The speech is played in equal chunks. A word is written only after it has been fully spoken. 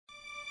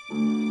I'm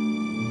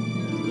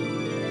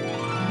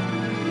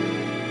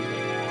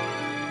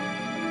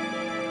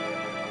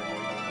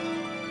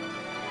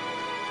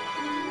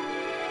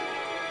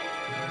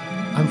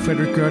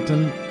Fredrik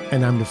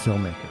and I'm the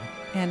filmmaker.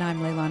 And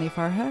I'm Leilani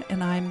Farha,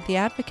 and I'm the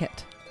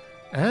advocate.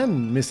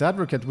 And Miss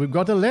Advocate, we've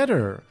got a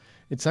letter.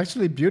 It's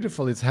actually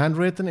beautiful. It's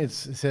handwritten. It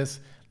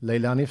says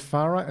Leilani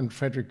Farha and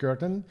Fredrik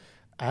Gerten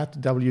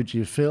at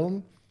WG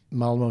Film,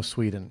 Malmö,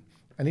 Sweden.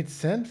 And it's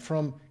sent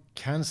from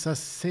Kansas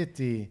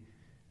City,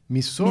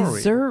 Missouri.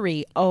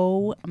 Missouri.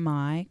 Oh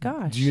my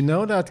gosh. Do you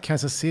know that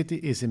Kansas City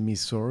is in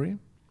Missouri?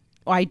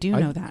 Oh, I do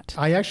know that.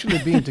 I actually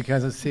been to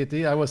Kansas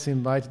City. I was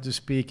invited to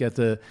speak at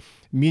the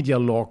media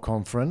law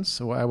conference.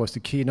 So I was the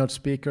keynote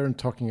speaker and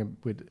talking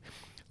with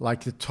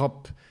like the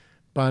top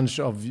bunch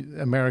of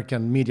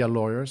American media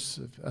lawyers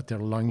at their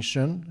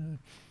luncheon.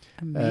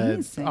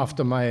 Amazing.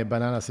 After my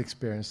bananas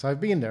experience. I've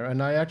been there,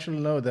 and I actually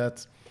know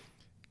that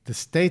the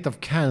state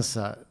of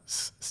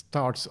Kansas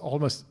starts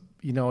almost,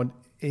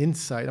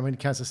 inside. I mean,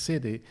 Kansas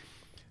City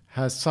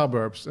has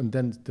suburbs, and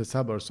then the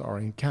suburbs are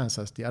in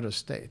Kansas, the other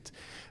state.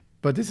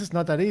 But this is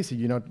not that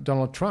easy.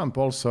 Donald Trump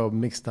also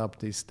mixed up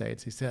these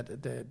states. He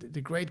said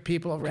the great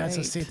people of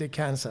Kansas City,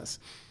 Kansas.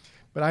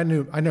 But I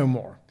know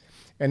more.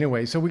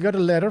 Anyway, so we got a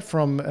letter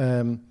from.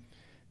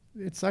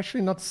 It's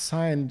actually not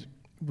signed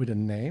with a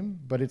name,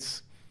 but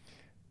it's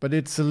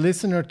a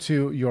listener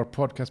to your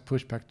podcast,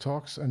 Pushback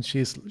Talks, and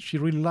she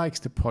really likes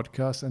the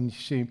podcast, and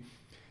she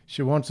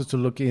wants us to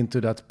look into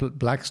that.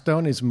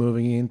 Blackstone is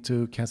moving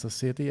into Kansas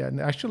City,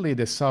 and actually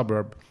the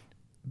suburb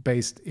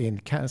based in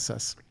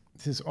Kansas.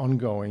 This is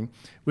ongoing.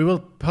 We will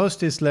post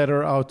this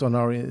letter out on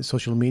our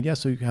social media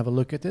so you can have a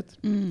look at it.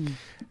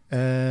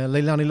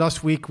 Leilani,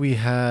 last week we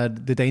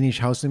had the Danish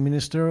housing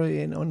minister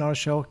on our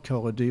show,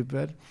 Kåre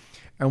Dybvad,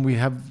 and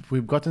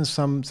we've gotten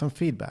some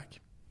feedback.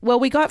 Well,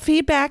 we got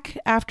feedback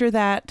after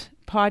that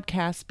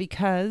podcast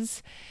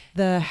because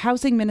the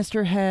housing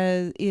minister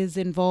is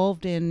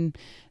involved in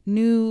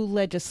new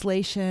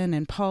legislation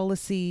and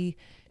policy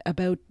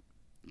about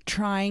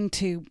trying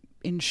to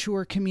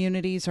ensure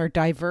communities are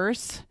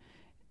diverse.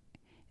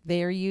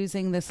 They're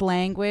using this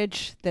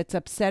language that's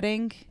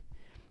upsetting,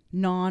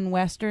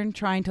 non-Western,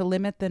 trying to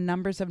limit the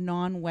numbers of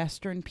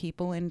non-Western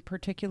people in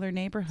particular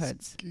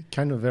neighborhoods. It's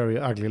kind of very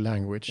ugly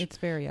language. It's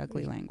very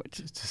ugly language.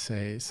 To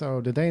say.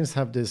 So the Danes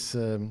have this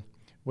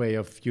way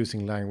of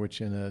using language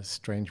in a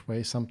strange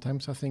way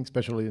sometimes, I think,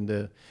 especially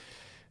in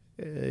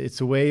it's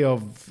a way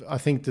of, I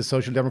think the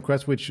Social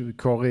Democrats, which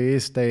Kåre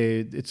is,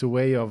 it's a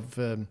way of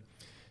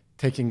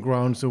taking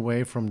grounds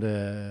away from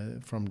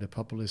the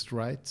populist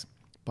right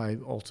by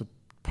also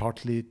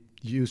partly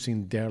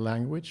using their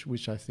language,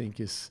 which I think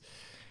is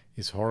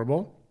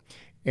horrible.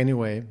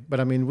 Anyway, but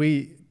I mean,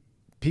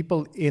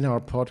 people in our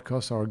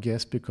podcast are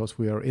guests because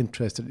we are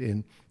interested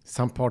in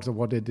some parts of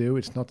what they do.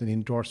 It's not an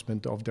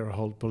endorsement of their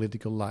whole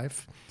political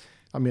life.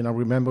 I mean, I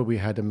remember we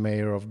had a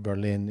mayor of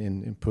Berlin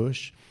in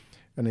Push,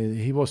 and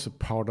he was a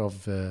part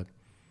of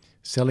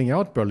selling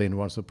out Berlin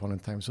once upon a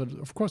time. So,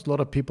 of course, a lot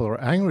of people are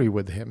angry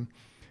with him.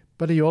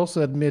 But he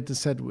also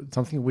said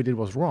something we did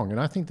was wrong, and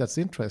I think that's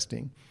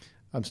interesting.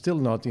 I'm still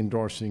not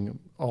endorsing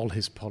all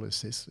his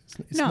policies.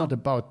 It's not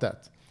about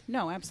that.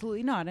 No,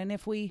 absolutely not. And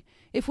if we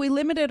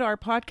limited our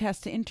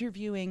podcast to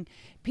interviewing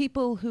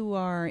people who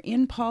are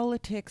in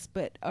politics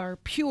but are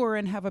pure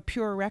and have a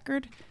pure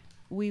record,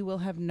 we will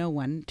have no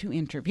one to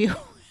interview.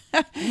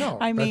 No,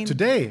 I mean,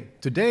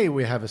 today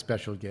we have a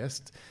special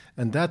guest,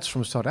 and that's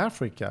from South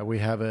Africa. We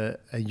have a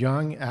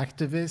young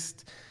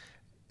activist,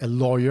 a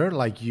lawyer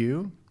like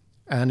you,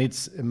 and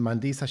it's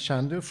Mandisa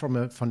Shandu from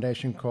a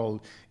foundation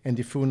called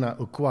Ndifuna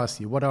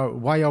Ukwasi.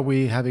 Why are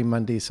we having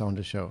Mandisa on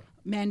the show?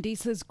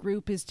 Mandisa's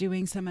group is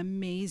doing some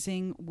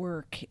amazing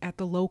work at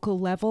the local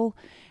level,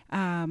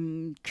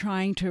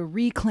 trying to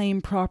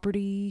reclaim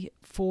property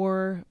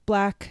for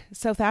Black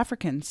South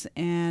Africans.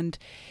 And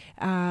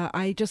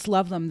I just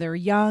love them. They're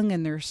young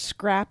and they're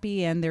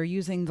scrappy, and they're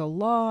using the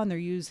law, and they're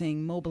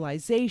using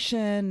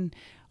mobilization,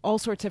 all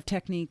sorts of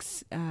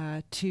techniques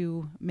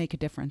to make a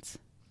difference.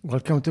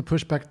 Welcome to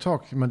Pushback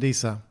Talk,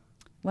 Mandisa.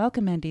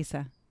 Welcome,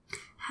 Mandisa.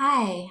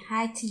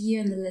 Hi to you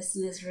and the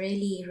listeners.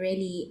 Really,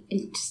 really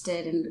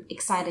interested and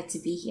excited to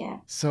be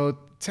here. So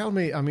tell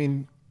me, I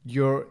mean,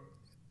 you're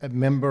a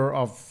member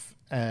of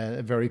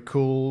a very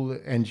cool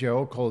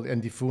NGO called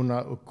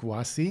Ndifuna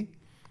Ukwasi.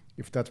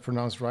 If that's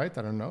pronounced right,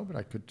 I don't know, but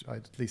I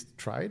at least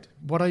tried.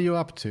 What are you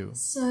up to?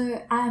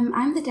 So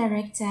I'm the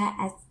director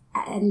at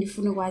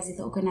Ndifuna Ukwasi,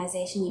 the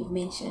organization you've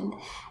mentioned,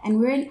 and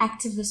we're an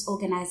activist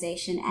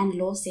organization and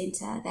law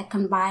center that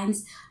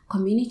combines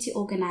community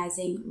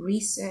organizing,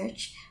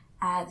 research,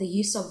 the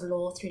use of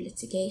law through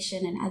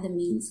litigation and other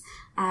means,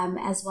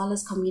 as well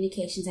as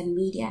communications and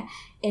media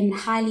in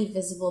highly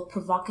visible,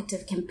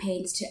 provocative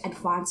campaigns to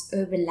advance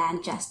urban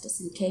land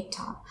justice in Cape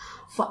Town.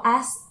 For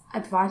us,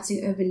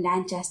 advancing urban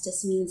land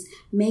justice means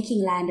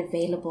making land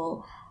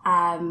available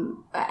and,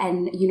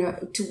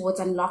 towards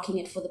unlocking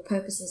it for the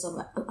purposes of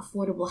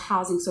affordable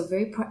housing. So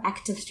very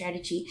proactive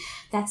strategy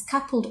that's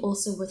coupled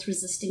also with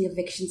resisting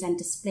evictions and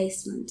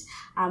displacement,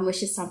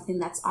 which is something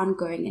that's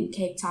ongoing in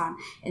Cape Town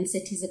and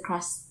cities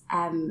across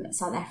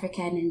South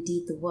Africa and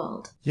indeed the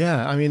world.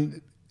 Yeah, I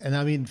mean,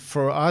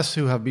 for us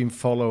who have been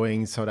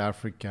following South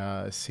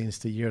Africa since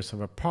the years of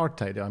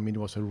apartheid, it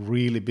was a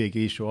really big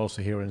issue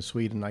also here in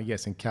Sweden, I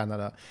guess in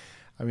Canada.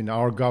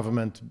 Our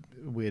government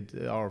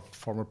with our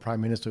former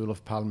Prime Minister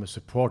Olof Palme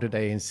supported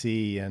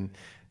ANC, and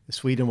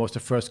Sweden was the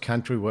first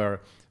country where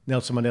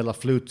Nelson Mandela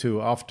flew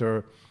to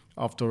after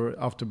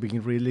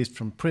being released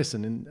from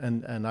prison,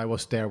 and I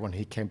was there when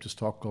he came to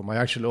Stockholm. I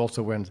actually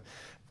also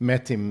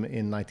met him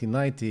in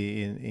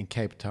 1990 in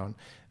Cape Town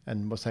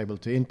and was able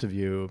to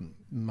interview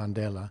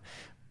Mandela.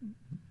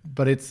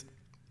 But it's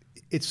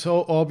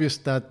so obvious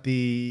that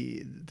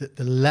the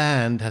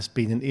land has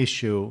been an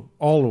issue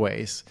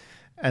always.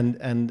 And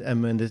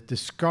the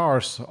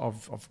scars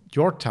of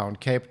your town,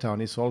 Cape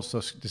Town, is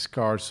also the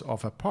scars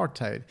of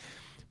apartheid,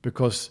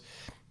 because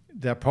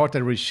the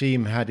apartheid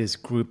regime had this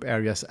Group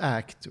Areas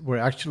Act, where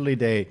actually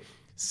they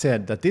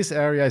said that this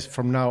area is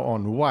from now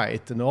on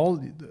white, and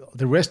all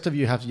the rest of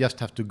you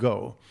just have to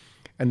go.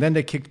 And then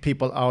they kicked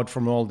people out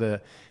from all the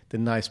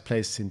nice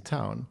places in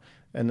town.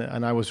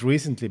 And I was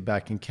recently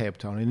back in Cape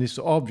Town, and it's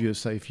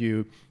obvious that if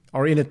you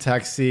are in a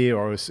taxi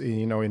or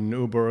in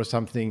Uber or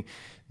something,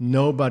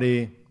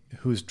 nobody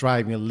who's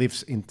driving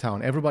lives in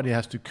town. Everybody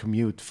has to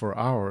commute for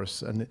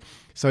hours, and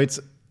so it's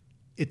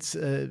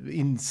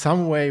in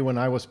some way, when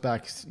I was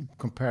back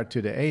compared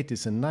to the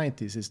 80s and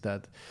 90s, is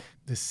that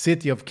the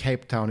city of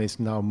Cape Town is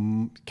now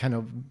kind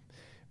of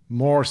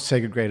more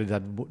segregated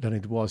than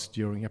it was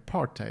during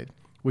apartheid,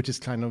 which is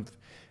kind of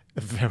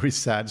a very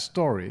sad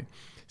story.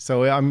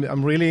 So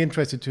I'm really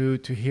interested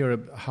to hear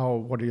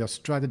what your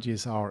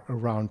strategies are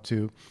around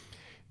to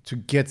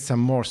get some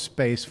more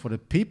space for the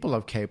people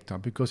of Cape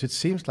Town, because it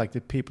seems like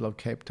the people of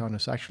Cape Town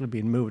has actually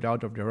been moved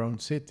out of their own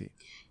city.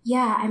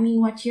 Yeah,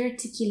 what you're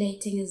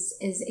articulating is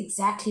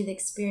exactly the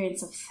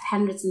experience of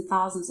hundreds and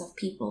thousands of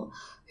people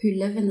who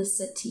live in the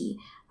city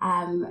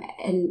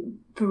in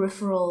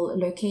peripheral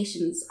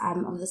locations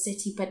of the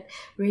city, but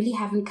really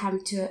haven't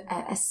come to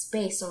a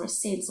space or a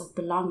sense of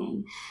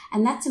belonging.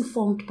 And that's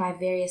informed by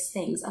various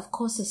things. Of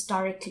course,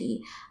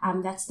 historically,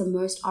 that's the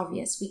most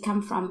obvious. We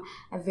come from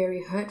a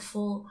very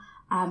hurtful,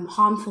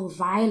 harmful,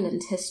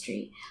 violent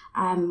history,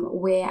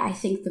 where I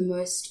think the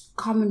most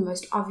common,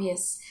 most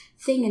obvious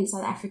thing in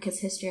South Africa's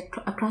history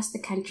across the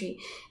country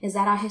is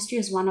that our history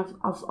is one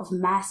of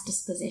mass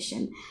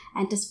dispossession,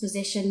 and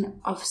dispossession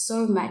of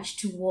so much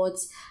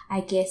towards,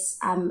 I guess,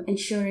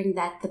 ensuring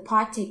that the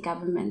apartheid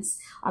government's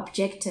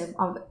objective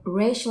of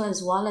racial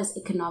as well as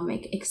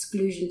economic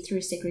exclusion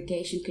through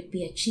segregation could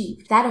be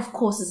achieved. That, of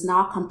course, is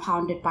now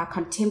compounded by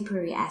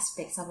contemporary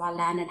aspects of our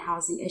land and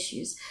housing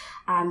issues,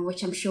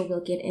 which I'm sure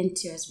we'll get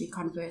into as we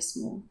converse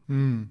more.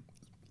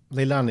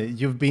 Leilani,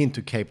 you've been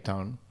to Cape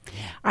Town.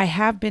 I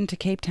have been to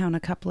Cape Town a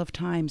couple of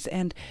times,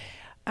 and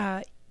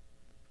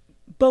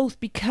both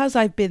because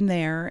I've been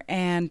there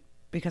and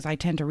because I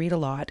tend to read a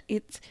lot,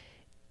 it's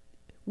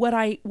what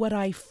I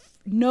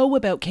know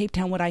about Cape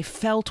Town, what I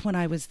felt when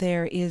I was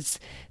there is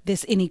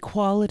this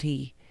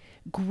inequality,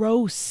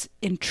 gross,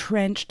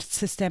 entrenched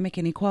systemic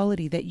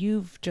inequality that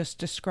you've just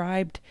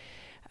described,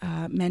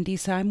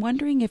 Mandisa. I'm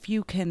wondering if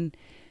you can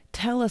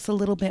tell us a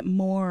little bit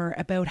more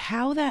about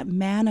how that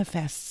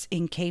manifests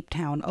in Cape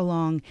Town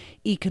along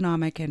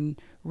economic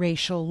and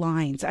racial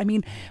lines.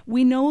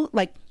 We know,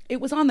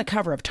 it was on the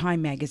cover of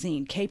Time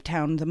magazine, Cape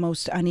Town, the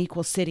most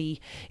unequal city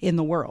in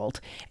the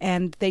world.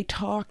 And they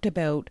talked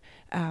about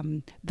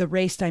the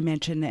race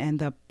dimension and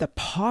the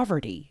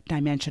poverty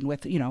dimension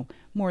with,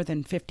 more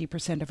than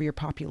 50% of your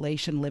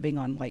population living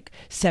on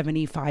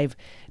 $75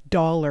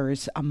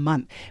 a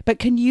month. But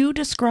can you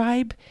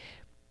describe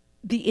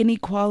the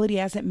inequality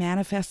as it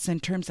manifests in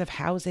terms of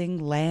housing,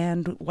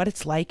 land, what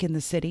it's like in the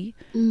city?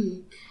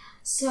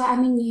 So,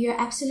 you're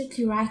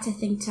absolutely right, I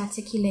think, to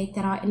articulate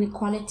that our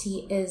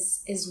inequality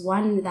is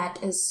one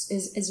that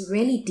is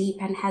really deep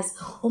and has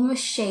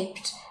almost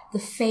shaped the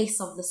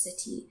face of the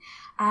city.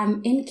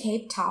 In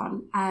Cape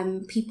Town,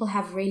 people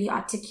have really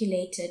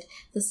articulated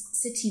this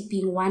city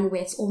being one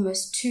where it's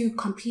almost two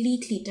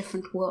completely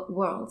different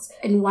worlds.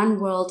 In one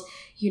world,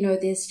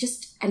 there's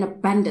just an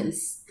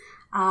abundance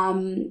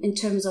in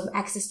terms of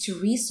access to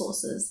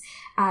resources,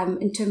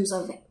 in terms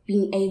of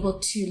being able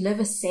to live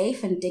a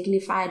safe and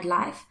dignified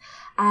life.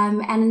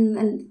 And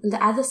on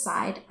the other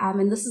side,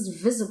 and this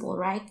is visible,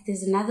 right?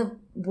 There's another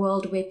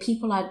world where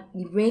people are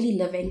really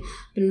living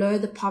below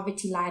the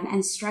poverty line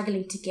and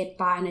struggling to get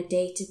by on a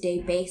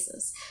day-to-day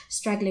basis,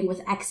 struggling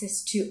with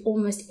access to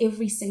almost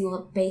every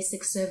single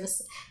basic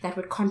service that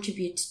would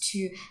contribute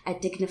to a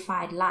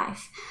dignified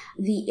life.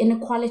 The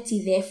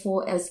inequality,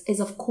 therefore, is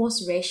of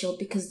course racial,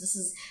 because this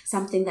is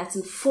something that's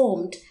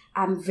informed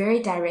very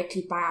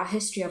directly by our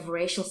history of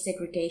racial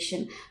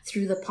segregation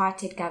through the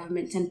apartheid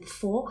government and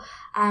before.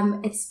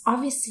 It's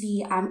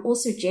obviously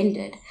also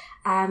gendered.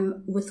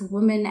 with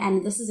women,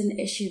 and this is an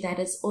issue that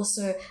is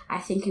also, I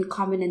think, in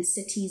common in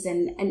cities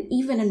and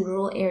even in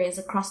rural areas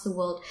across the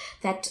world,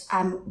 that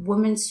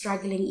women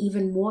struggling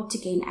even more to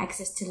gain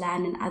access to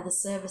land and other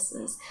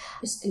services,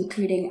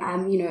 including,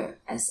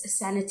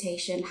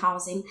 sanitation,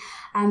 housing.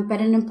 But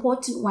an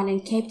important one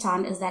in Cape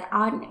Town is that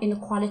our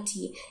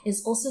inequality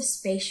is also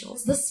spatial.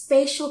 It's the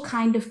spatial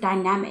kind of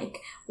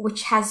dynamic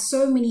which has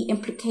so many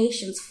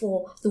implications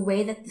for the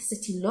way that the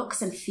city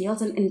looks and feels,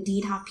 and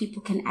indeed how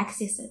people can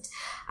access it,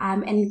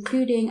 and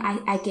including,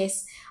 I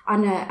guess,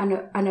 on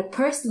a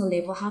personal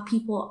level, how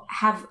people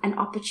have an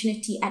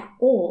opportunity at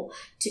all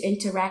to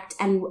interact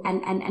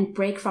and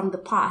break from the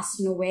past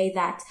in a way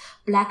that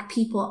Black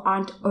people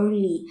aren't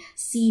only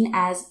seen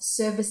as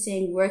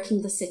servicing,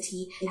 working the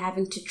city, and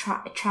having to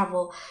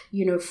travel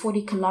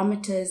 40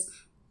 kilometers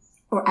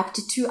or up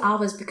to 2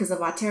 hours because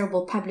of our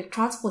terrible public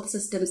transport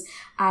systems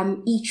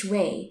each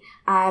way,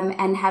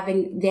 and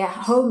having their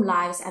home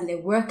lives and their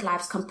work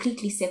lives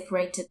completely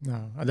separated.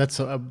 No,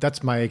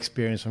 that's my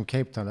experience from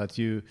Cape Town. That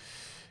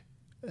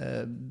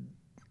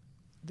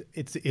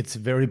it's a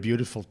very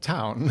beautiful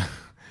town,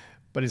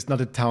 but it's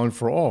not a town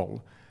for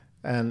all.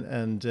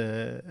 And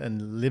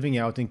living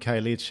out in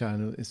Khayelitsha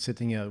and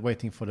sitting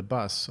waiting for the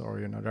bus, or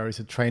there is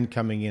a train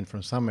coming in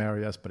from some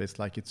areas, but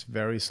it's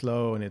very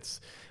slow and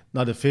it's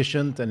not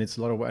efficient, and it's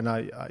a lot of. And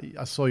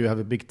I saw you have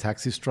a big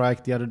taxi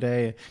strike the other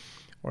day,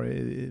 or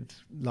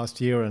last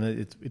year, and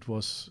it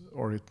was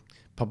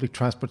public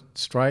transport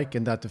strike,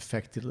 and that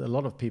affected a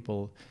lot of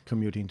people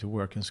commuting to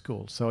work and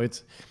school. So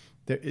it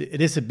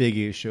is a big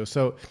issue.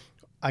 So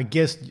I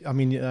guess,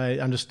 I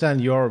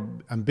understand your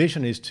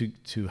ambition is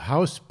to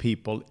house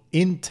people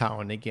in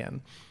town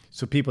again,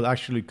 so people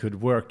actually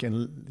could work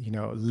and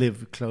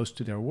live close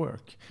to their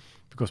work,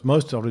 because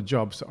most of the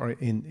jobs are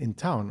in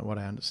town, what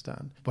I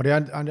understand. What I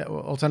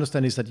also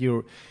understand is that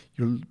you're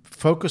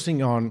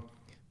focusing on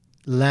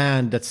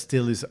land that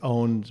still is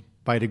owned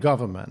by the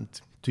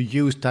government, to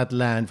use that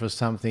land for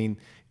something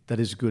that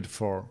is good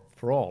for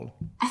all.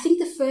 I think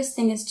the first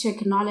thing is to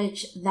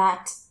acknowledge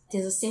that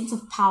there's a sense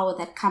of power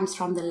that comes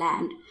from the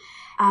land.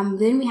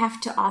 Then we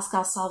have to ask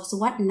ourselves,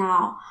 what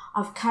now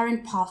of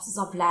current parcels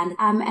of land?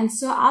 And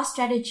so our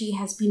strategy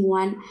has been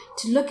one,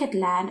 to look at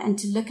land and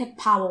to look at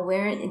power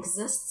where it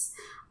exists,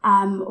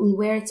 and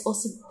where it's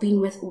also been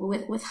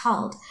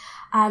withheld.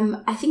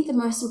 I think the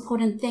most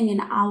important thing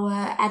in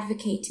our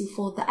advocating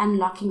for the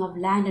unlocking of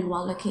land in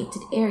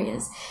well-located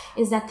areas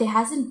is that there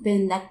hasn't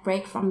been that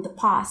break from the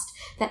past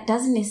that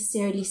doesn't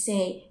necessarily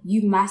say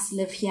you must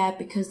live here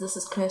because this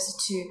is closer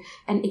to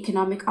an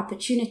economic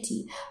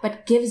opportunity,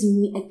 but gives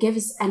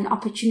an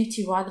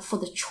opportunity rather for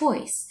the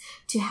choice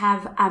to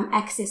have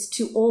access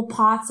to all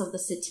parts of the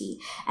city.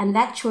 And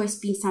that choice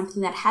being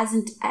something that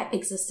hasn't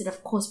existed,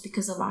 of course,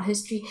 because of our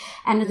history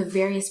and the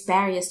various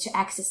barriers to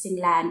accessing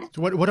land.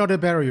 So what are the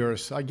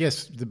barriers? I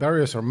guess the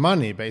barriers are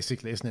money,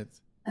 basically, isn't it?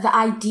 The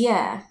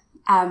idea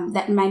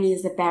that money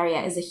is the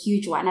barrier is a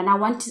huge one. And I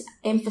want to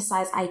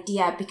emphasize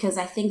idea, because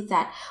I think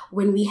that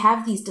when we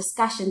have these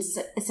discussions,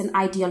 it's an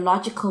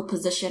ideological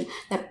position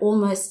that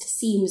almost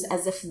seems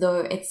as if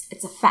though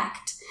it's a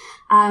fact.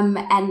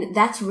 And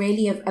that's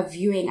really a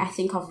viewing, I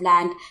think, of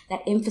land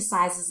that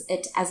emphasizes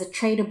it as a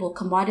tradable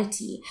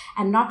commodity,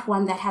 and not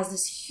one that has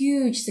this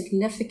huge,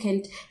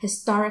 significant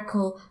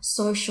historical,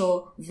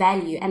 social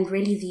value, and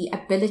really the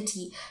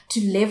ability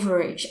to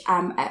leverage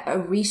a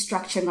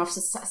restructuring of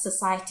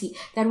society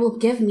that will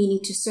give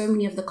meaning to so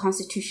many of the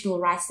constitutional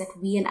rights that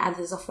we and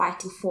others are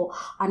fighting for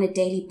on a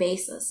daily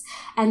basis.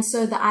 And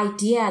so the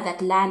idea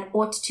that land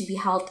ought to be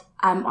held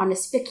on a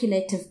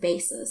speculative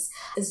basis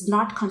is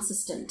not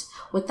consistent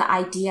with the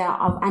idea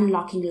of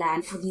unlocking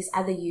land for these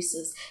other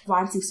uses,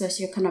 advancing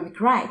socioeconomic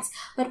rights,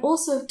 but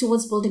also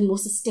towards building more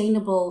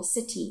sustainable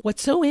city.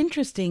 What's so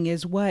interesting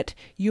is what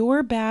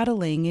you're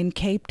battling in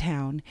Cape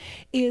Town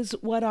is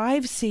what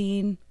I've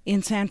seen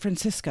in San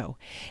Francisco.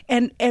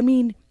 And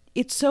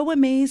it's so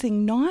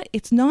amazing.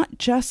 It's not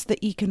just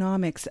the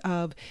economics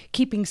of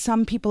keeping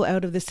some people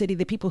out of the city.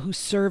 The people who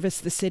service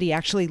the city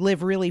actually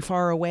live really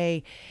far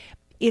away.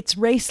 It's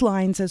race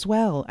lines as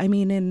well.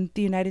 In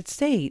the United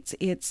States,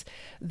 it's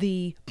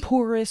the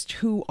poorest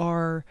who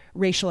are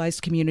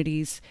racialized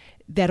communities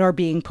that are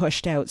being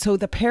pushed out. So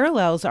the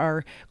parallels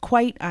are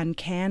quite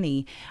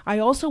uncanny. I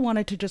also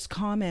wanted to just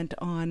comment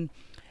on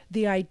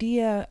the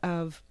idea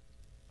of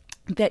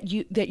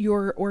that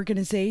your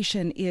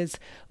organization is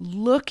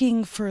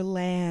looking for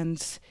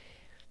lands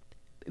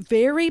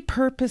very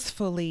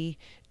purposefully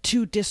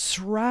to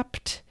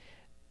disrupt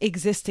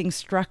existing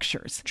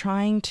structures,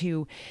 trying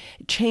to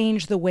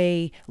change the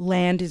way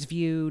land is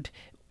viewed,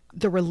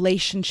 the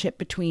relationship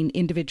between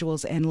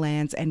individuals and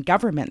lands and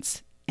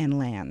governments and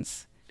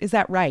lands. Is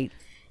that right?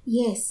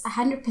 Yes,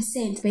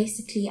 100%.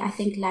 Basically, I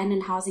think land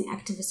and housing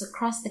activists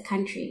across the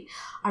country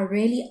are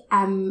really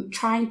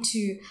trying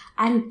to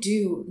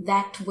undo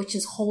that which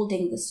is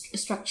holding the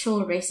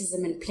structural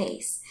racism in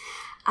place.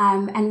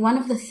 And one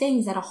of the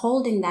things that are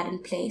holding that in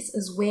place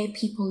is where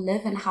people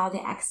live and how they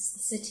access the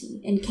city.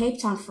 In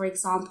Cape Town, for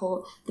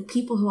example, the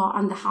people who are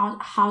on the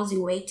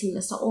housing waiting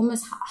list are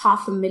almost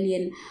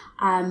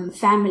 500,000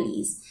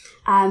 families.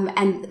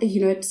 And,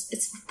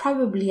 it's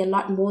probably a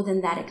lot more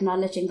than that,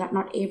 acknowledging that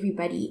not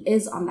everybody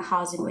is on the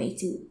housing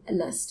waiting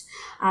list.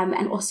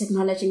 And also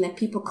acknowledging that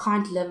people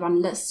can't live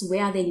on lists.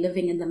 Where are they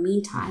living in the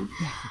meantime?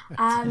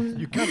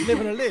 You can't live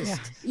on a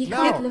list. You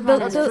can't live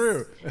on a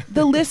list.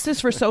 The list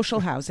is for social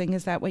housing.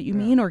 Is that what you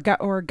mean?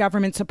 Or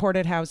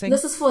government-supported housing?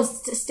 This is for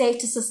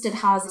state-assisted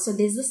housing. So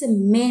there's this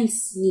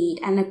immense need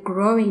and a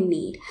growing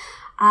need.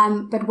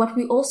 But what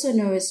we also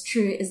know is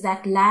true is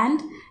that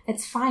land,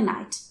 it's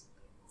finite.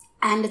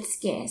 And it's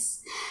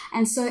scarce.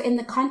 And so in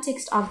the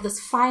context of this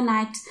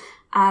finite,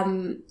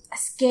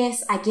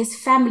 scarce, I guess,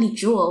 family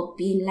jewel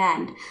being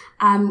land,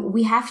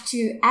 we have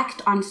to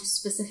act on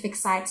specific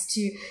sites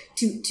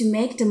to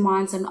make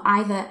demands on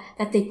either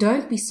that they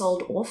don't be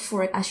sold off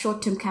for a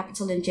short-term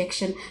capital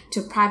injection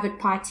to a private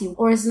party,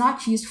 or is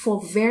not used for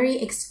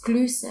very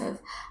exclusive,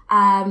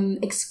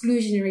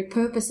 exclusionary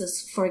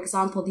purposes. For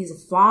example, these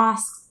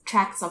vast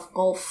tracts of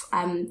golf,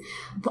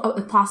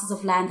 parcels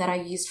of land that are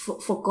used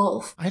for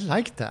golf. I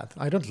like that.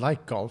 I don't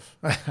like golf.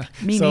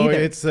 Me so neither.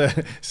 It's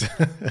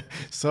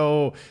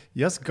so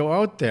just go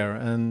out there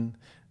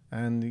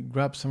and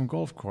grab some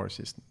golf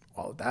courses.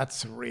 Well,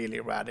 that's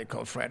really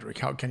radical, Fredrik.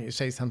 How can you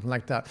say something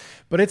like that?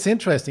 But it's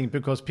interesting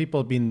because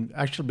people have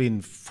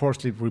been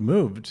forcibly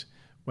removed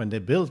when they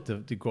built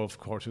the golf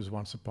courses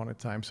once upon a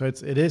time. So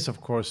it is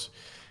of course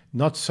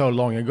not so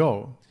long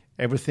ago.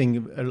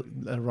 Everything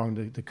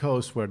around the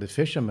coast where the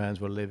fishermen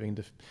were living,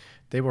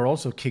 they were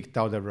also kicked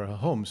out of their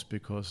homes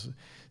because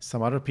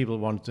some other people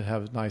wanted to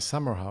have nice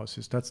summer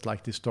houses. That's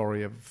like the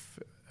story of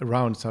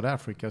around South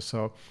Africa.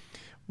 So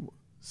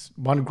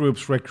one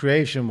group's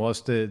recreation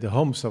was the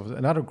homes of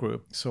another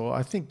group. So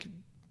I think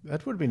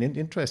that would be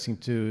interesting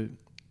to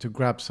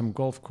grab some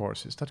golf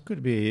courses. That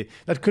could be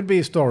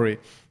a story.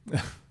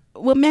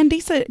 Well,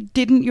 Mandisa,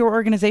 didn't your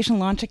organization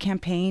launch a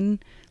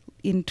campaign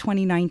in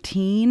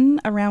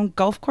 2019 around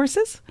golf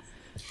courses?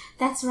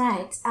 That's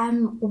right.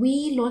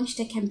 We launched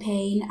a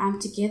campaign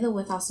together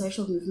with our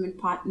social movement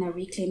partner,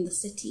 Reclaim the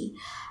City,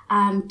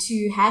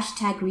 to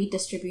hashtag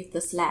redistribute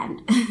this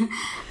land.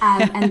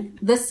 And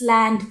this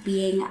land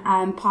being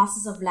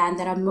parcels of land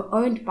that are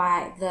owned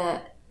by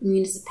the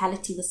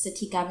municipality, the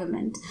city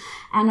government,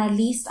 and are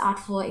leased out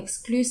for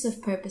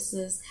exclusive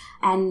purposes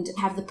and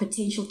have the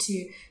potential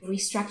to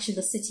restructure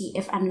the city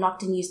if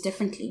unlocked and used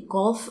differently.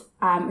 Golf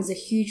is a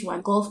huge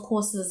one. Golf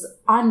courses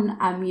on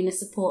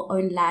municipal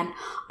owned land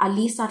are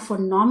leased out for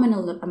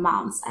nominal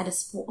amounts at a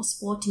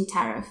sporting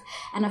tariff,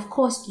 and of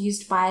course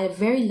used by a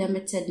very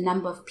limited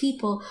number of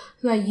people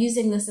who are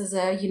using this as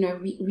a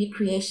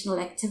recreational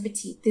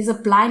activity. There's a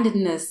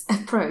blindedness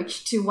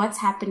approach to what's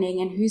happening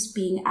and who's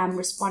being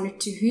responded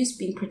to, who's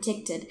being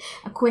protected.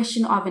 A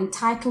question of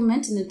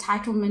entitlement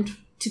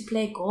to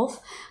play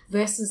golf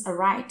versus a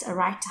right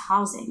to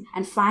housing,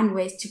 and find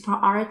ways to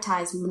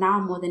prioritize now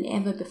more than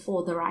ever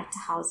before the right to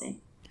housing.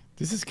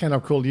 This is kind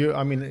of cool.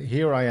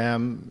 Here I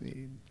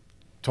am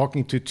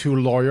talking to two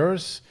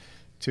lawyers,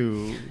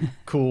 two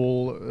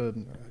cool,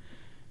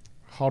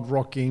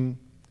 hard-rocking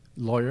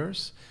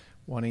lawyers,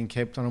 one in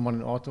Cape Town and one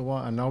in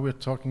Ottawa, and now we're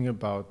talking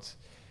about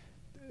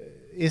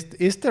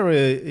is there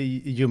a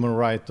human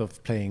right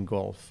of playing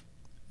golf?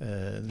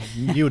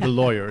 You, the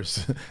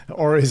lawyers,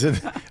 or is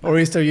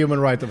there human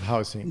right of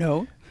housing?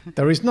 No,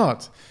 there is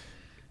not.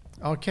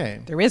 Okay.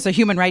 There is a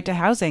human right to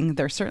housing.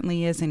 There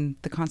certainly is in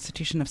the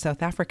Constitution of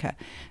South Africa.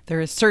 There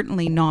is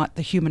certainly not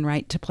the human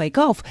right to play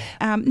golf.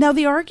 Now,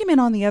 the argument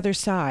on the other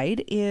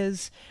side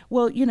is,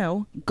 well,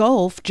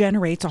 golf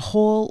generates a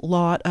whole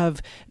lot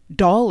of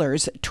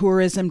dollars,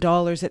 tourism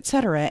dollars,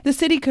 etc. The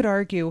city could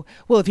argue,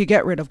 well, if you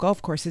get rid of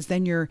golf courses,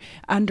 then you're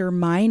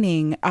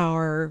undermining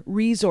our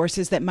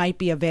resources that might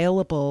be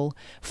available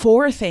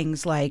for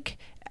things like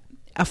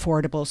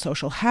affordable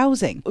social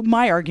housing.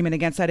 My argument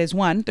against that is,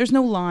 one, there's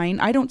no line.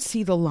 I don't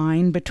see the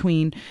line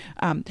between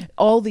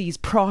all these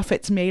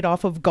profits made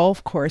off of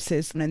golf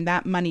courses and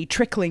that money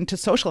trickling to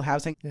social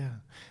housing. Yeah,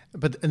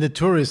 and the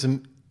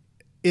tourism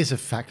is a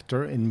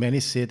factor in many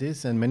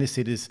cities, and many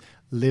cities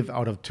live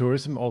out of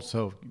tourism.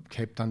 Also,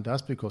 Cape Town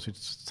does, because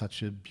it's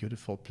such a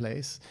beautiful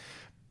place.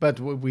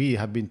 But we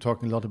have been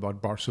talking a lot about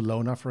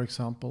Barcelona, for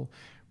example.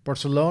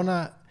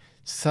 Barcelona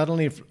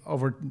suddenly,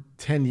 over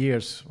 10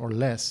 years or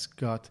less,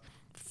 got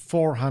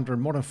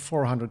more than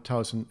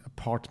 400,000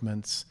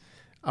 apartments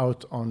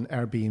out on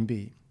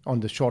Airbnb,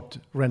 on the short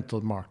rental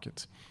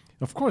market.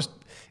 Of course,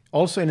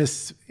 also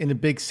in a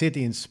big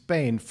city in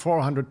Spain,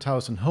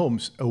 400,000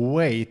 homes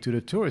away to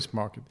the tourist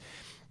market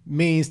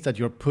means that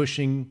you're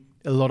pushing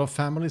a lot of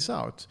families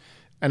out.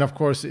 And of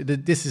course,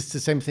 this is the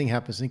same thing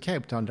happens in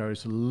Cape Town. There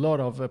is a lot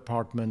of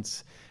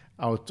apartments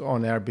out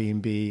on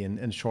Airbnb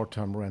and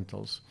short-term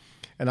rentals.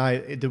 And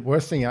the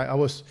worst thing,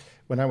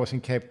 when I was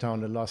in Cape Town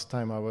the last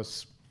time,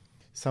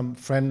 some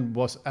friend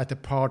was at a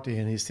party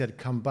and he said,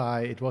 come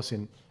by. It was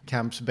in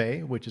Camps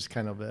Bay, which is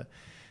kind of a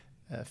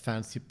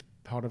fancy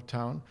part of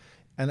town.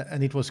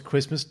 and it was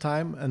Christmas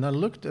time, and I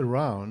looked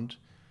around,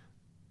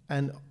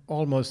 and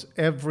almost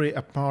every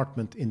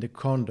apartment in the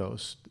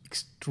condos,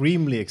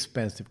 extremely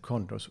expensive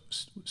condos,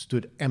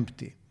 stood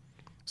empty.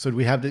 So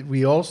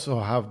we also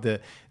have the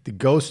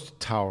ghost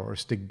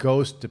towers, the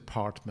ghost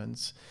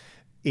apartments,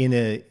 in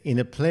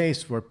a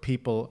place where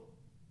people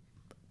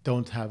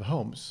don't have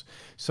homes.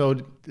 So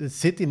the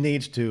city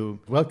needs to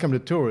welcome the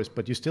tourists,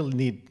 but you still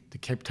need the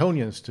Cape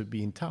Townians to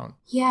be in town.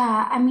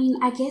 Yeah, I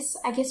mean, I guess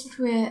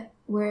what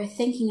we're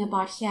thinking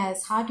about here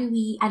is, how do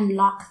we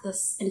unlock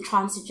this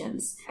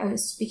intransigence? I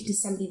was speaking to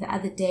somebody the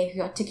other day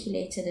who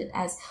articulated it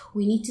as,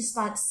 we need to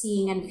start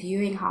seeing and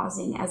viewing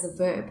housing as a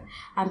verb,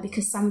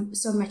 because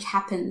so much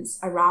happens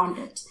around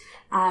it.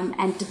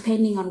 And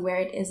depending on where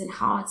it is and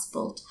how it's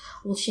built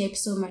will shape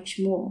so much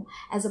more,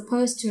 as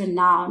opposed to a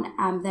noun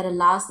that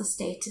allows the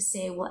state to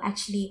say, well,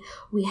 actually,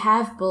 we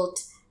have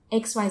built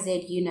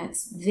XYZ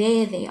units,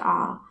 there they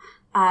are,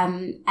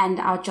 and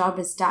our job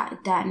is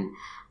done.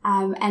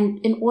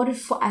 And in order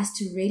for us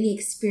to really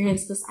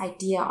experience this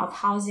idea of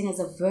housing as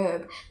a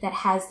verb that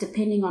has,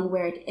 depending on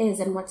where it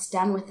is and what's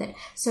done with it,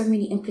 so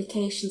many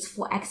implications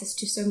for access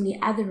to so many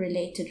other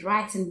related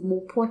rights, and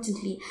more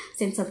importantly,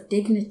 sense of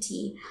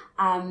dignity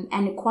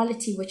and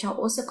equality, which are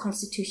also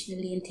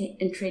constitutionally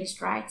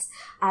entrenched rights,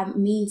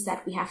 means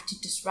that we have to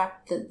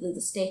disrupt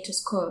the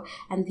status quo.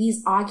 And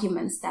these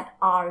arguments that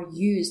are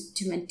used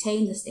to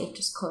maintain the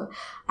status quo,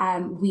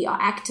 we are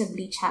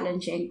actively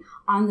challenging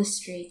on the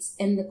streets,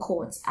 in the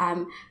courts,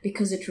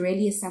 because it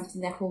really is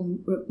something that will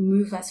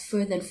move us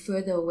further and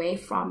further away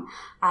from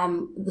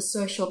the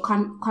social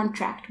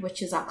contract,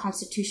 which is our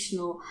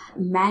constitutional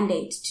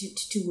mandate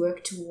to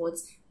work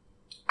towards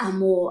a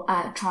more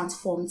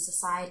transformed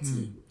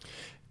society.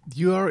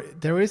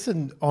 There is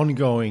an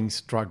ongoing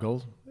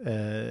struggle.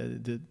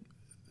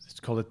 It's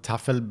called the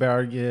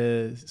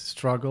Tafelberg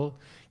struggle.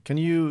 Can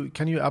you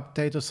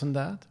update us on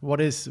that?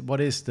 What is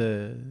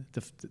the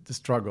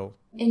struggle?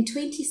 In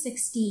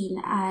 2016,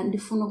 the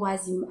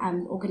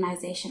Funawasi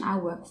organization I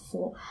work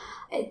for,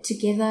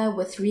 together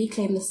with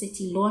Reclaim the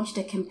City, launched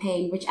a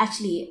campaign which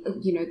actually,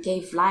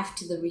 gave life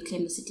to the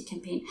Reclaim the City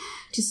campaign,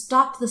 to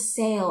stop the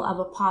sale of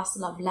a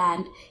parcel of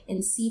land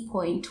in Sea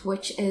Point,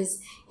 which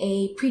is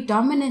a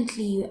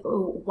predominantly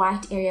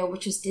white area,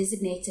 which was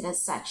designated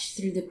as such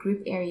through the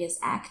Group Areas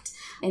Act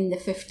in the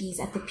 50s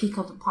at the peak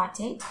of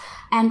apartheid,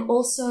 and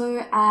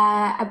also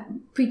a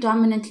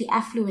predominantly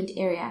affluent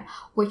area,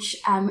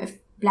 which if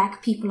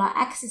Black people are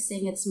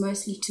accessing, it's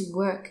mostly to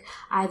work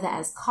either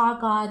as car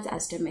guards,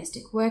 as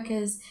domestic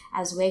workers,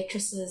 as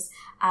waitresses,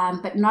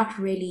 but not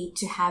really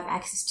to have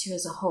access to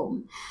as a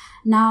home.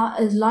 Now,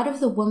 a lot of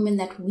the women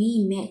that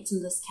we met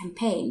in this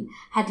campaign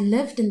had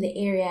lived in the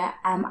area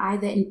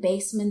either in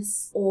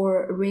basements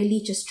or really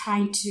just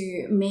trying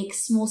to make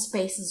small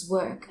spaces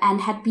work,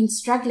 and had been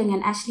struggling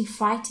and actually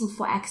fighting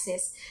for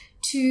access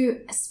to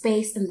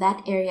space in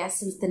that area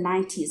since the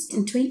 90s.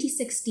 In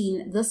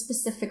 2016, this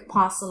specific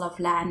parcel of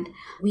land,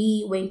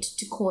 we went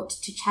to court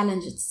to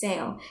challenge its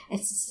sale.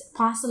 It's a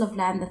parcel of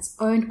land that's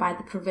owned by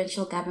the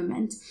provincial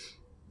government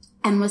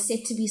and was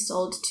set to be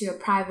sold to a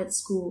private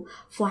school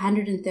for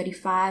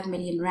 135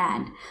 million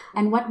rand.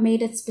 And what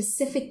made it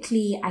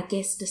specifically, I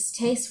guess,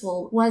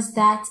 distasteful was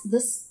that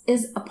this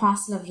is a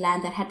parcel of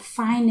land that had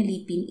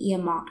finally been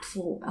earmarked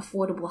for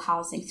affordable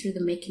housing through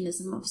the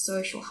mechanism of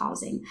social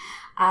housing.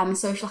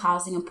 Social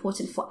housing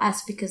important for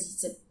us because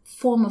it's a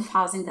form of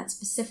housing that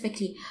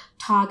specifically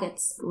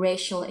targets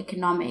racial,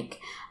 economic,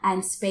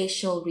 and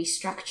spatial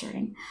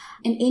restructuring.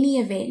 In any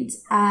event,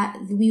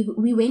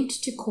 we went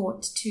to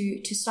court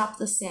to stop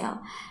the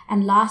sale.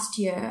 And last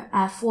year,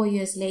 4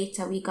 years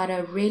later, we got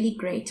a really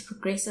great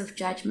progressive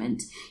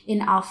judgment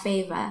in our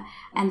favor.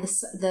 And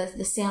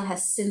the sale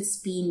has since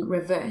been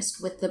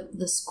reversed, with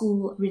the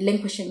school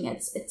relinquishing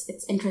its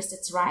interest,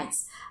 its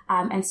rights,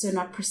 and so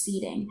not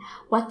proceeding.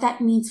 What that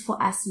means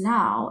for us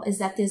now is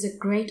that there's a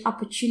great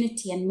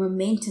opportunity and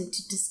momentum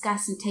to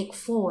discuss and take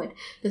forward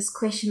this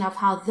question of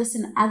how this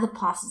and other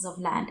parcels of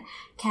land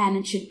can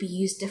and should be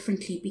used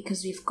differently,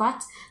 because we've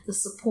got the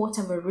support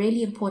of a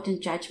really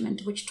important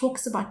judgment which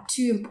talks about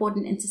two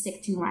important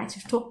intersecting rights.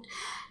 We've talked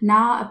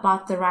now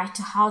about the right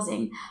to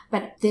housing,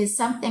 but there's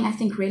something I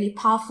think really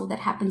powerful that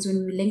happens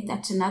when we link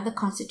that to another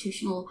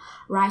constitutional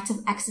right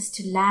of access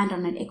to land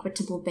on an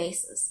equitable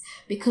basis,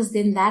 because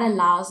then that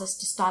allows us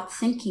to start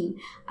thinking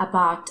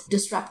about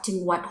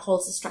disrupting what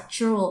holds the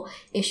structural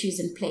issues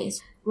in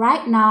place.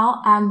 Right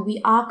now,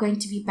 we are going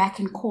to be back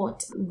in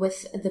court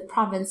with the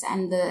province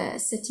and the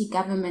city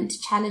government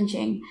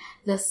challenging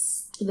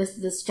this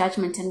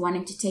judgment and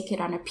wanting to take it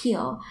on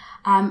appeal.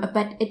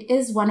 But it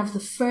is one of the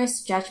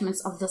first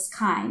judgments of this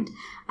kind.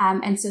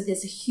 And so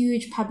there's a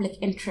huge public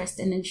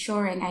interest in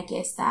ensuring, I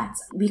guess, that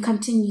we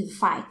continue the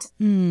fight.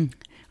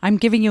 I'm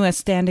giving you a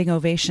standing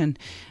ovation.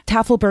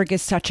 Tafelberg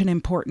is such an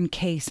important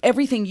case.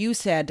 Everything you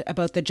said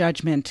about the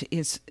judgment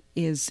is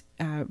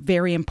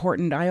very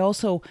important. I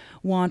also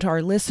want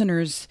our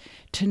listeners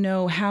to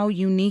know how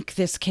unique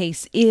this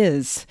case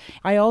is.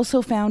 I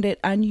also found it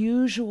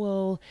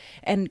unusual,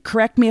 and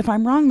correct me if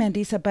I'm wrong,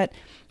 Mandisa, but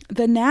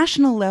the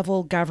national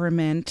level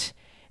government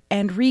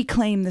and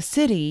Reclaim the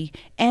City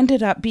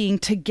ended up being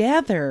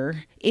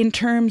together in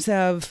terms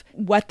of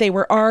what they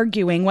were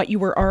arguing, what you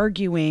were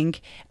arguing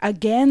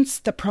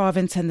against the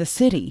province and the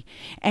city.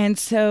 And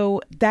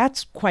so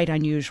that's quite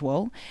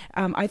unusual.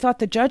 I thought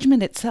the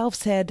judgment itself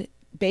said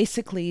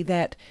basically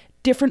that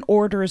different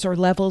orders or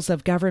levels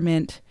of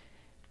government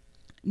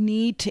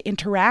need to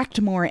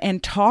interact more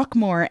and talk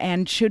more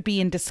and should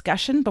be in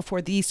discussion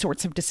before these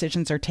sorts of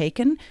decisions are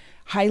taken.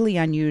 Highly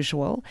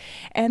unusual.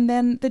 And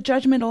then the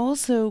judgment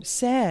also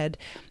said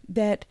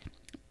that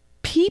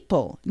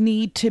people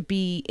need to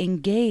be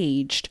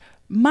engaged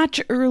much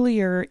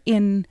earlier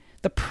in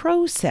the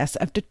process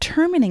of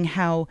determining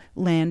how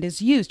land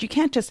is used. You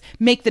can't just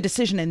make the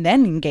decision and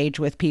then engage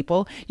with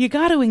people. You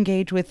got to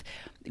engage with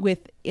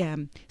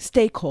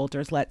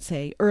stakeholders, let's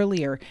say,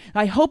 earlier.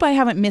 I hope I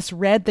haven't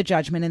misread the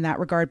judgment in that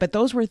regard, but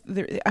those were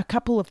a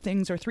couple of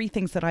things or three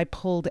things that I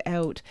pulled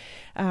out.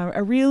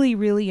 A really,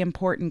 really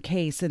important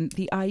case. And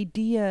the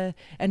idea,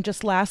 and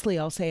just lastly,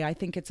 I'll say, I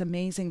think it's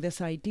amazing,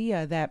 this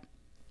idea that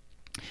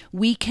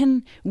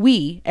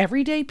we,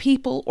 everyday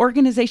people,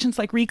 organizations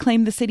like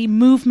Reclaim the City,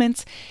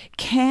 movements,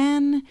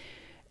 can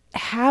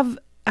have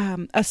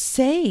a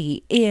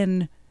say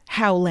in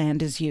how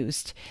land is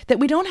used, that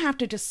we don't have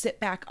to just sit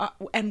back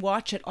and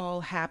watch it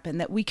all happen,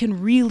 that we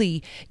can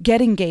really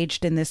get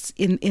engaged in this,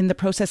 in the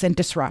process and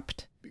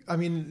disrupt. I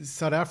mean,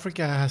 South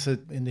Africa has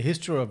in the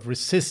history of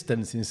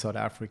resistance in South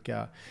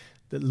Africa,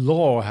 the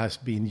law has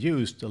been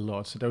used a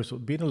lot. So there's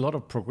been a lot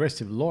of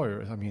progressive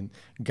lawyers. I mean,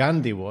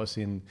 Gandhi was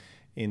in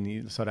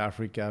South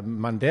Africa,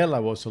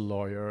 Mandela was a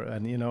lawyer,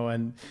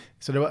 and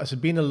so there has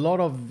been a lot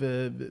of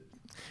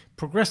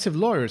progressive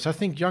lawyers. I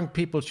think young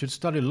people should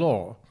study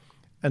law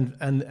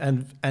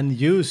and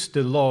use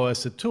the law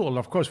as a tool.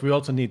 Of course, we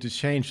also need to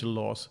change the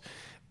laws.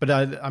 But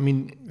I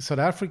mean, South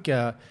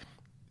Africa's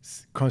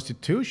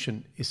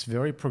constitution is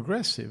very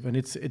progressive, and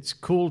it's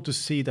cool to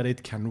see that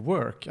it can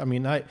work. I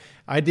mean,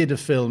 I did a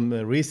film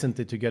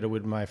recently together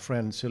with my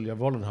friend Sylvia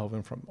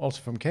Vollenhoven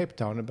also from Cape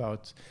Town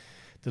about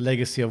the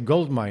legacy of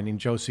gold mining,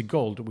 Josie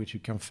Gold, which you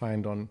can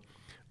find on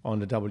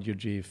the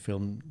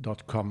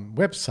wgfilm.com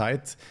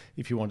website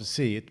if you want to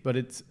see it. But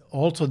it's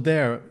also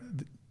there.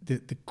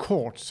 The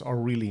courts are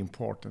really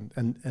important,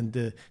 and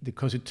the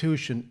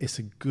Constitution is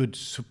a good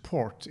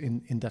support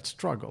in that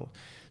struggle.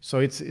 So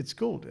it's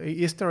good.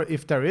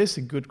 If there is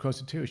a good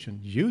Constitution,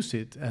 use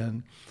it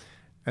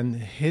and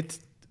hit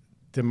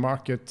the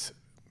market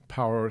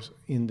powers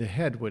in the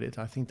head with it.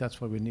 I think that's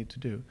what we need to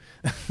do.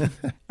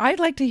 I'd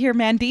like to hear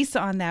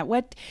Mandisa on that.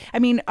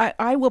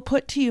 I will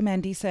put to you,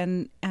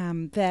 Mandisa,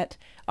 that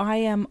I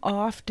am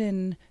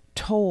often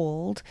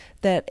told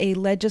that a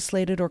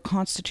legislated or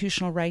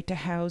constitutional right to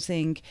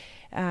housing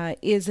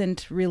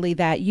isn't really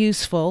that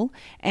useful.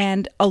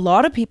 And a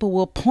lot of people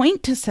will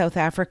point to South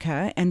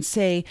Africa and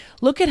say,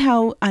 look at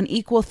how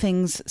unequal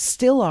things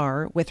still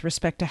are with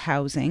respect to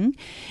housing.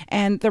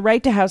 And the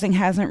right to housing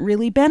hasn't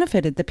really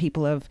benefited the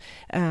people of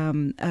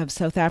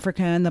South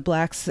Africa and the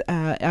blacks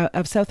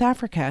of South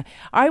Africa.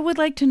 I would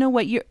like to know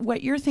what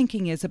your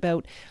thinking is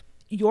about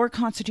your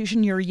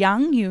constitution. You're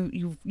young.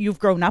 You've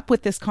grown up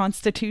with this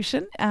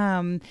constitution.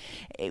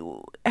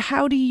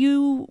 What do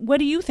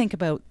you think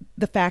about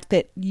the fact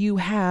that you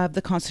have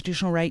the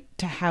constitutional right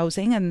to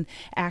housing and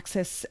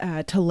access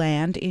to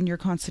land in your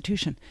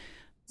constitution?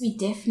 We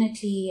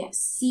definitely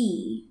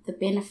see the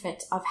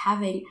benefit of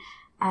having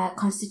a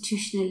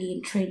constitutionally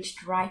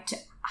entrenched right to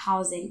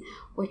housing,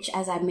 which,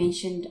 as I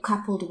mentioned,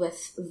 coupled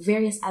with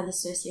various other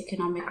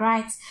socioeconomic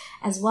rights,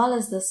 as well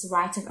as this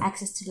right of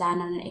access to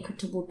land on an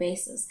equitable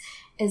basis,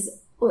 is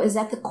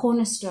at the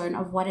cornerstone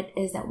of what it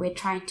is that we're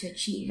trying to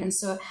achieve. And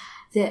so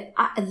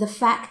the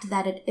fact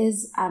that it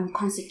is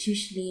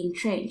constitutionally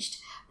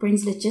entrenched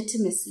brings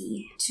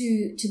legitimacy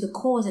to the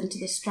cause and to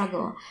the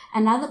struggle.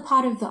 Another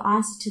part of the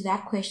answer to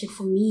that question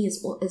for me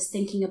is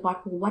thinking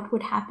about, well, what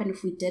would happen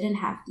if we didn't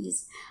have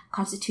these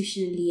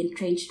constitutionally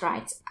entrenched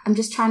rights? I'm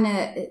just trying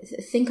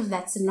to think of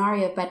that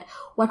scenario, but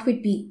what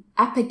we'd be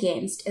up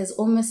against is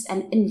almost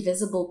an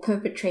invisible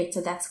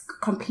perpetrator that's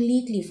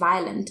completely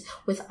violent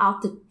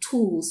without the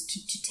tools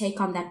to take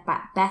on that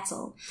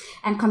battle,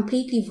 and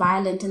completely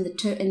violent in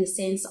the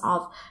sense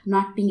of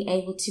not being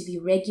able to be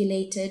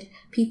regulated,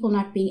 people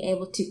not being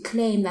able to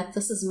claim that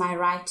this is my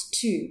right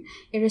too,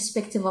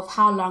 irrespective of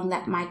how long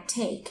that might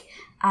take.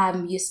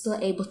 you're still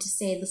able to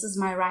say, this is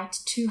my right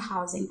to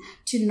housing,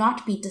 to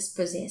not be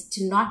dispossessed,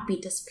 to not be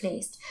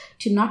displaced,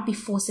 to not be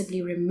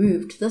forcibly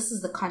removed. This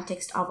is the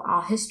context of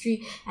our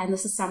history, and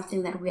this is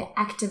something that we're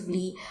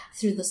actively,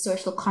 through the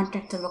social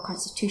contract of a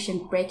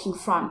constitution, breaking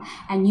from.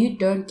 And you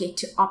don't get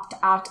to opt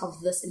out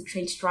of this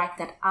entrenched right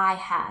that I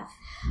have.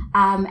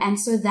 And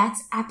so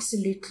that's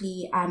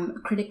absolutely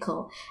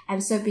critical.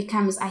 And so it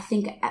becomes, I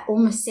think,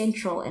 almost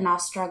central in our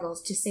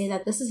struggles to say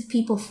that this is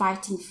people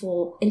fighting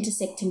for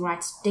intersecting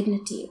rights,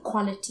 dignity,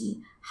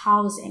 equality,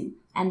 housing,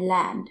 and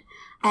land.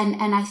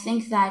 And I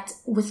think that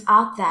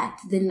without that,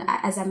 then,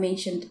 as I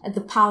mentioned,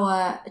 the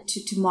power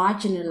to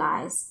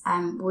marginalize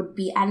would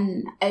be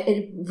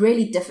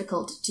really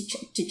difficult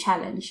to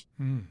challenge.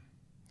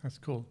 That's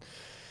cool.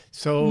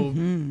 So,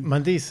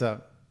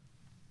 Mandisa,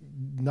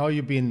 now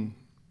you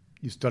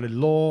studied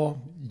law,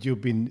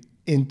 you've been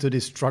into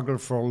this struggle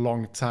for a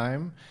long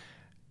time,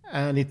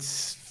 and it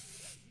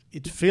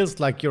feels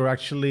like you're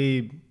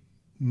actually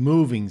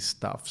moving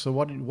stuff. So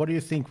what do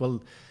you think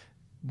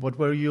where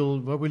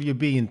will you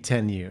be in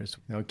 10 years?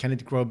 Can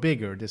it grow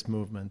bigger, this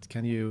movement?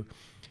 Can you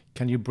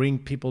bring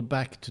people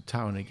back to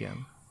town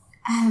again?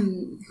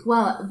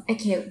 Well,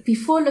 okay,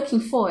 before looking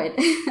forward,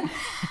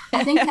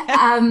 I think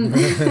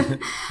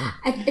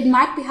it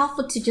might be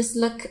helpful to just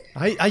look.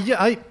 I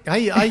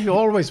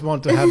always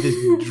want to have this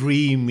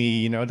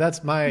dreamy,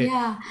 that's my,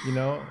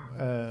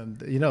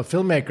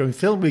 filmmaker. In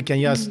film, we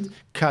can just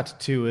cut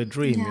to a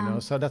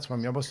dream, so that's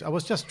why I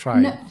was just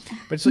trying.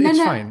 But it's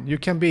fine. You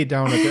can be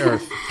down at the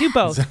earth. Do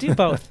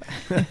both.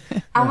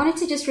 I wanted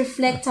to just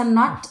reflect on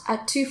not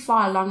too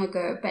far long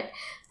ago, but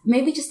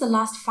maybe just the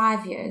last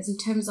 5 years in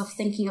terms of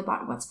thinking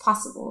about what's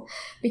possible.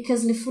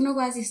 Because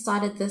Lefunogwazi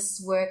started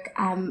this work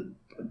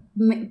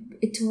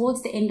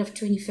towards the end of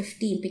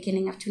 2015,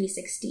 beginning of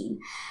 2016.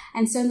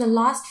 And so in the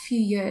last few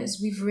years,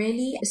 we've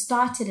really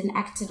started and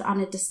acted on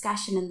a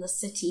discussion in the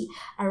city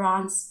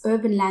around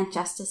urban land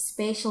justice,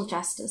 spatial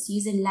justice,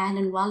 using land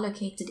in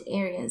well-located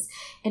areas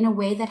in a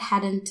way that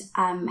hadn't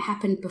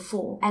happened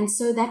before. And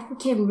so that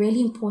became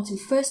really important,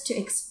 first to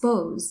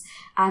expose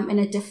in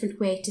a different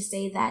way, to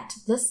say that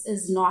this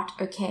is not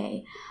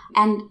okay.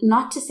 And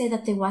not to say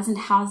that there wasn't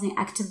housing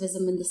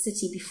activism in the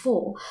city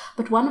before,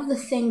 but one of the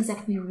things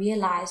that we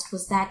realized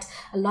was that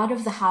a lot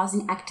of the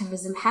housing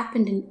activism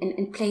happened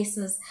in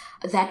places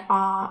that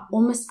are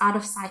almost out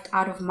of sight,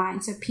 out of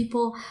mind. So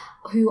people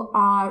who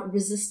are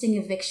resisting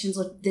evictions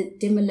or the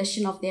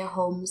demolition of their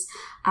homes,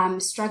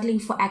 struggling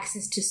for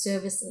access to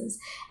services.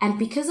 And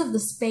because of the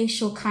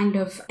spatial kind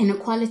of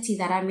inequality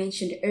that I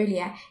mentioned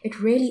earlier, it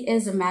really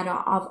is a matter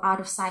of out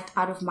of sight,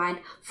 out of mind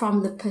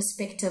from the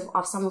perspective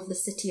of some of the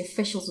city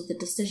officials or the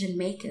decision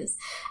makers.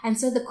 And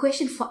so the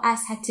question for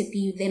us had to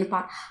be then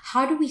about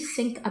how do we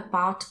think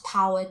about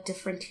power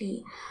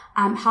differently?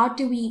 How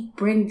do we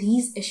bring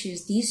these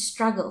issues, these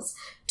struggles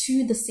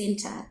to the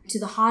center, to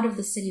the heart of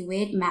the city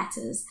where it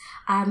matters?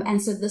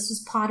 And so this was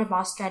part of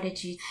our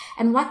strategy.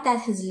 And what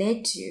that has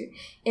led to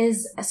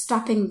is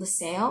stopping the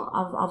sale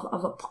of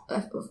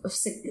a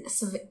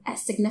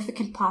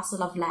significant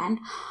parcel of land,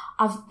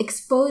 of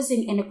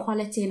exposing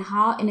inequality and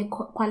how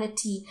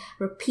inequality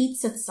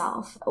repeats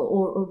itself,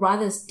 or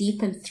rather is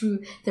deepened through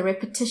the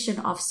repetition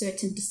of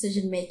certain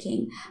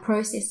decision-making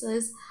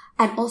processes.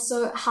 And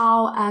also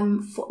how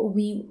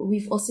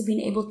we've also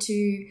been able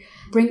to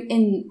bring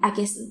in, I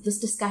guess, this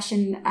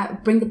discussion,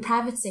 bring the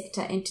private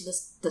sector into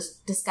this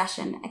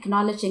discussion,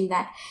 acknowledging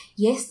that,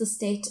 yes, the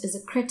state is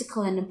a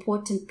critical and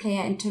important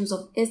player in terms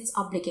of its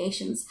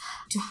obligations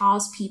to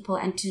house people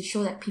and to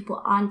ensure that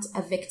people aren't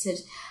evicted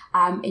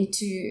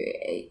into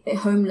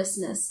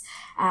homelessness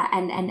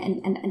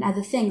and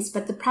other things.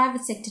 But the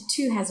private sector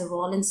too has a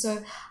role. And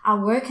so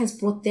our work has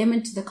brought them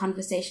into the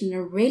conversation in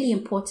a really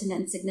important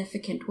and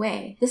significant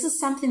way. This is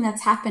something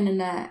that's happened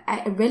in a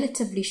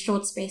relatively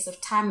short space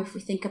of time if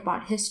we think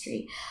about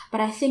history.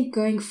 But I think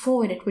going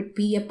forward, it would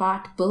be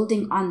about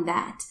building on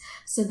that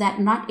so that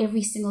not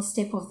every single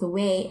step of the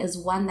way is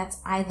one that's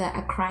either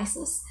a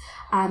crisis,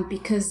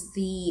 because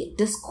the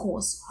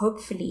discourse,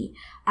 hopefully,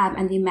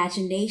 and the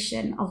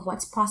imagination of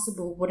what's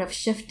possible would have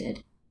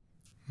shifted.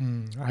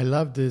 I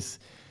love this,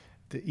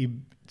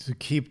 to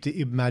keep the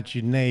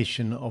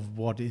imagination of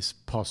what is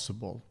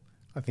possible.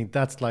 I think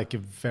that's like a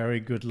very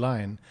good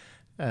line,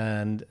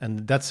 and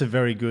that's a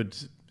very good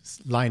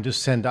line to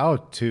send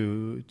out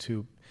to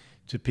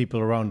people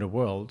around the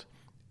world.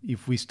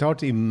 If we start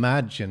to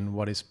imagine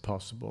what is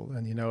possible,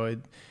 and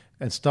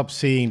and stop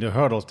seeing the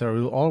hurdles. There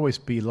will always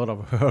be a lot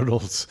of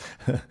hurdles,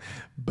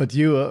 but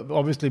you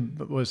obviously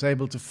was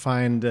able to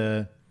find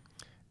a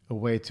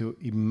way to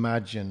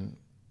imagine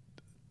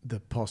the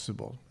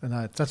possible, and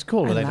that's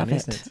cool. I love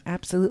it.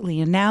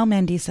 Absolutely. And now,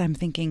 Mandisa, I'm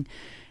thinking,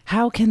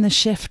 how can the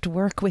shift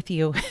work with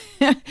you?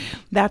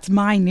 That's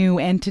my new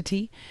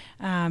entity.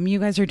 You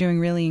guys are doing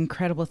really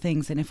incredible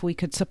things, and if we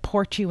could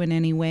support you in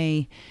any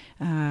way,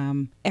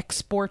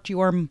 export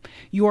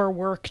your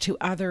work to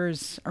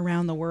others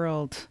around the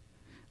world,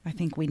 I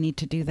think we need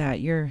to do that.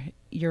 You're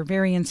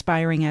very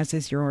inspiring, as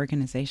is your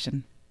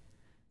organization.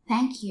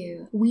 Thank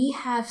you. We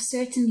have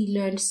certainly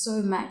learned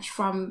so much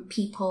from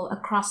people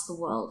across the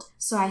world.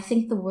 So I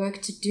think the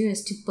work to do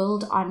is to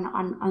build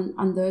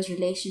on those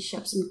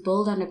relationships and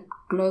build on a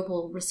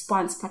global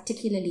response,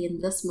 particularly in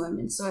this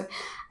moment. So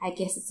I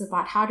guess it's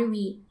about how do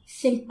we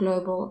think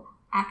global,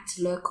 act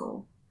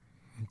local.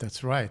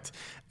 That's right.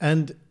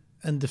 And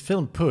the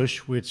film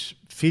Push, which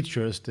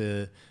features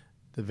the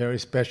very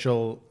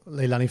special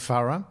Leilani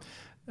Farah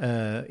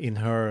in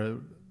her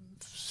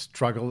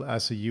struggle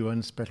as a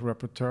UN special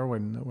rapporteur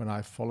when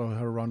I follow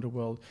her around the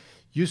world.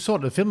 You saw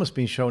the film has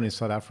been shown in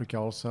South Africa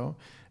also,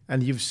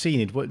 and you've seen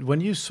it. When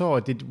you saw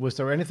it, was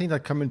there anything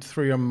that came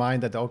through your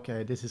mind that,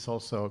 okay, this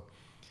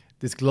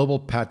global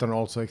pattern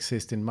also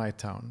exists in my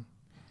town?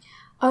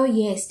 Oh,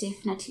 yes,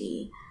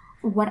 definitely.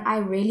 What I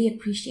really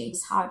appreciate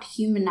is how it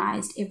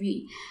humanized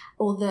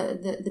all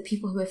the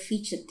people who are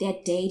featured, their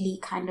daily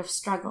kind of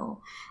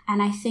struggle.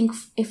 And I think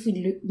if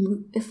we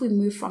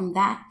move from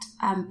that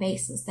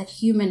basis, that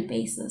human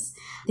basis,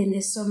 then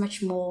there's so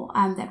much more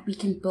that we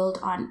can build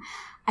on.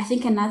 I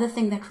think another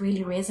thing that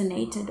really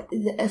resonated,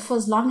 for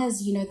as long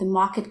as, the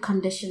market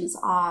conditions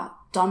are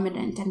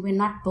dominant and we're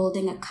not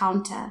building a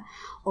counter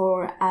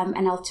or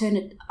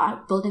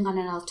building on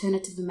an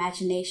alternative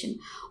imagination,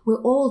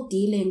 we're all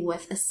dealing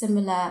with a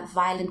similar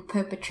violent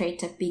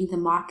perpetrator being the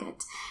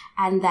market,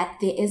 and that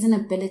there is an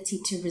ability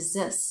to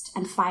resist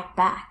and fight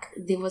back.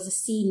 There was a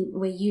scene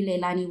where you,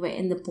 Leilani, were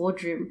in the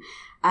boardroom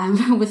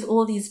with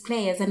all these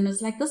players, and it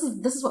was like, this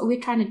is what we're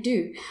trying to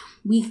do.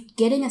 We're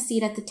getting a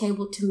seat at the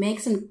table to make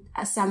some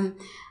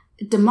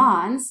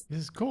demands. This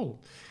is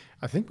cool.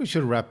 I think we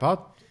should wrap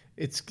up.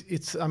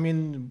 I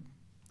mean,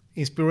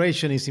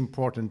 inspiration is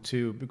important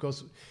too,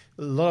 because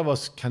a lot of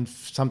us can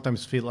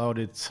sometimes feel, oh,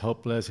 it's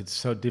hopeless, it's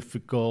so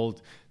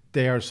difficult,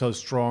 they are so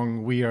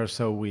strong, we are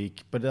so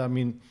weak. But I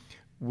mean,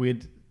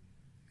 with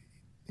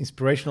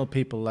inspirational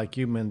people like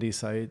you,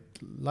 Mandisa,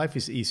 life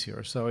is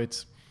easier. So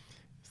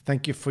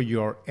thank you for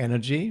your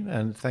energy,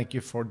 and thank you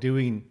for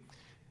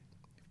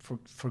for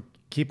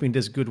keeping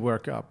this good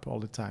work up all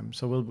the time.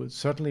 So we'll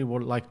certainly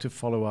would like to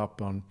follow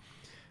up on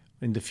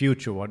in the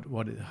future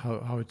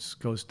how it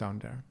goes down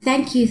there.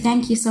 Thank you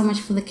so much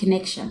for the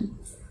connection.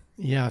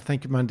 Yeah,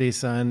 thank you,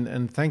 Mandisa,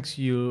 and thank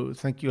you,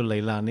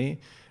 Leilani.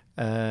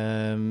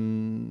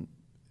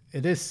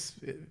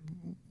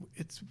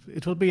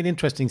 It will be an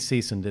interesting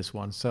season, this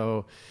one.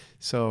 So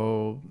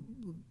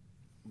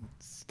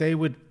stay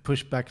with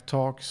Pushback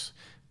Talks.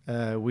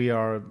 We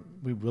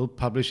will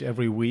publish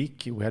every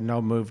week. We have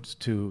now moved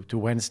to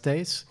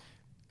Wednesdays.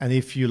 And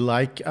if you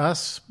like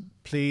us,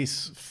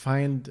 please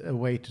find a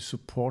way to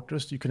support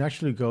us. You can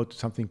actually go to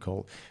something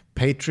called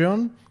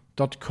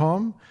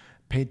patreon.com,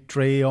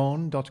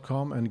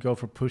 and go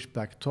for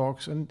Pushback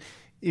Talks. And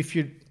if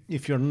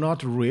you're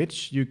not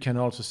rich, you can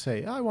also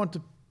say, I want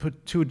to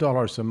put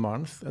 $2 a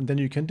month, and then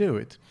you can do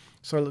it.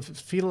 So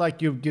feel like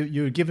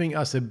you're giving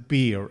us a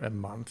beer a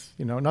month,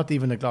 not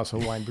even a glass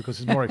of wine because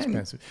it's more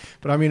expensive.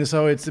 But I mean,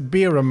 so it's a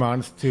beer a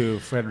month to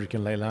Fredrik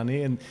and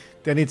Leilani, and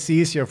then it's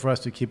easier for us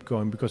to keep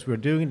going because we're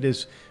doing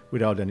this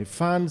without any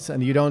funds,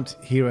 and you don't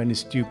hear any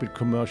stupid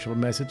commercial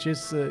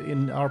messages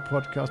in our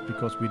podcast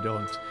because we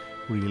don't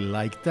really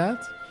like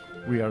that.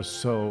 We are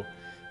so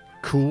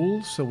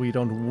cool, so we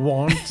don't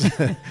want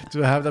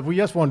to have that. We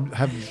just want to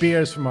have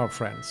beers from our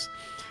friends.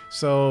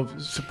 So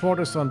support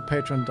us on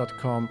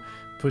patreon.com,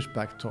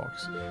 Pushback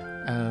Talks,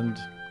 and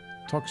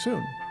talk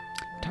soon.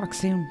 Talk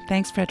soon.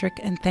 Thanks, Fredrik,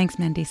 and thanks,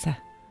 Mandisa.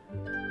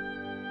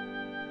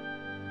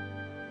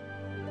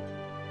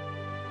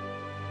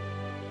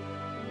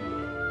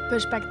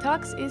 Pushback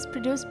Talks is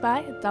produced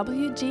by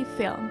WG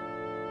Film.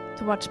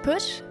 To watch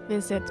Push,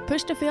 visit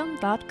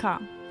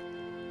pushthefilm.com.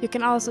 You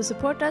can also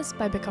support us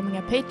by becoming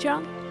a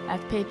Patreon at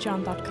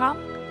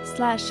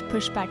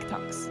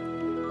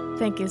patreon.com/pushbacktalks.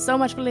 Thank you so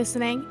much for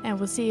listening, and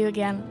we'll see you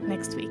again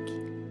next week.